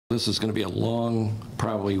This is going to be a long,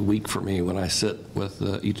 probably week for me when I sit with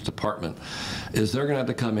each department, is they're going to have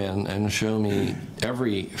to come in and show me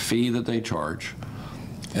every fee that they charge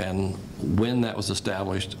and when that was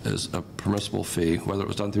established as a permissible fee, whether it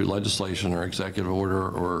was done through legislation or executive order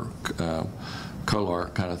or COLAR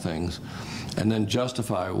kind of things, and then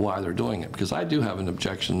justify why they're doing it. Because I do have an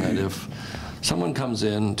objection that if someone comes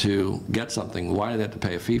in to get something, why do they have to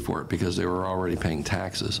pay a fee for it? Because they were already paying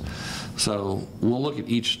taxes. So we'll look at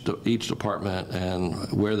each department and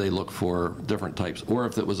where they look for different types, or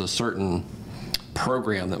if it was a certain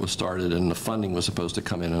program that was started and the funding was supposed to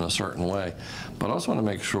come in a certain way. But I also want to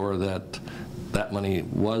make sure that that money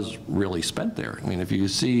was really spent there. I mean, if you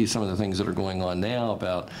see some of the things that are going on now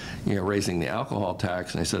about, you know, raising the alcohol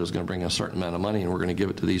tax, and they said it was going to bring a certain amount of money and we're going to give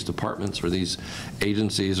it to these departments or these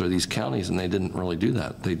agencies or these counties, and they didn't really do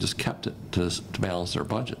that. They just kept it to balance their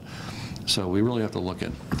budget. So we really have to look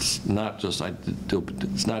at, it's not just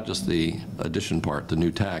the addition part, the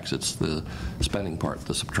new tax, it's the spending part,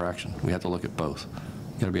 the subtraction. We have to look at both.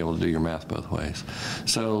 You got to be able to do your math both ways.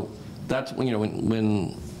 So that's, you know,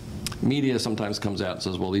 when media sometimes comes out and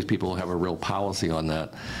says, well, these people have a real policy on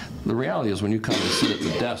that. The reality is when you come and sit at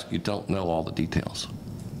the desk, you don't know all the details.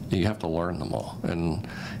 You have to learn them all. And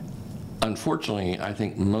unfortunately, I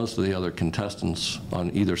think most of the other contestants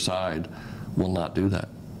on either side will not do that.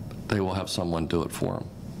 They will have someone do it for them.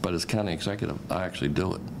 But as county executive, I actually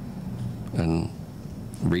do it and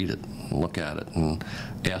read it and look at it and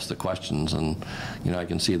ask the questions. And, you know, I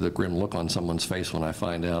can see the grim look on someone's face when I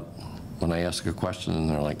find out, when I ask a question and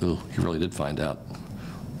they're like, oh, you really did find out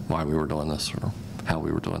why we were doing this or how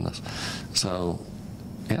we were doing this. So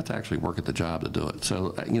you have to actually work at the job to do it.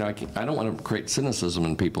 So, you know, I don't want to create cynicism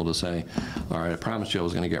in people to say, all right, I promised you I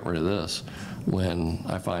was going to get rid of this, when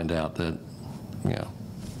I find out that, you know,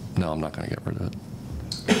 no, I'm not going to get rid of it.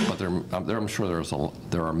 But I'm sure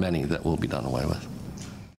there are many that will be done away with.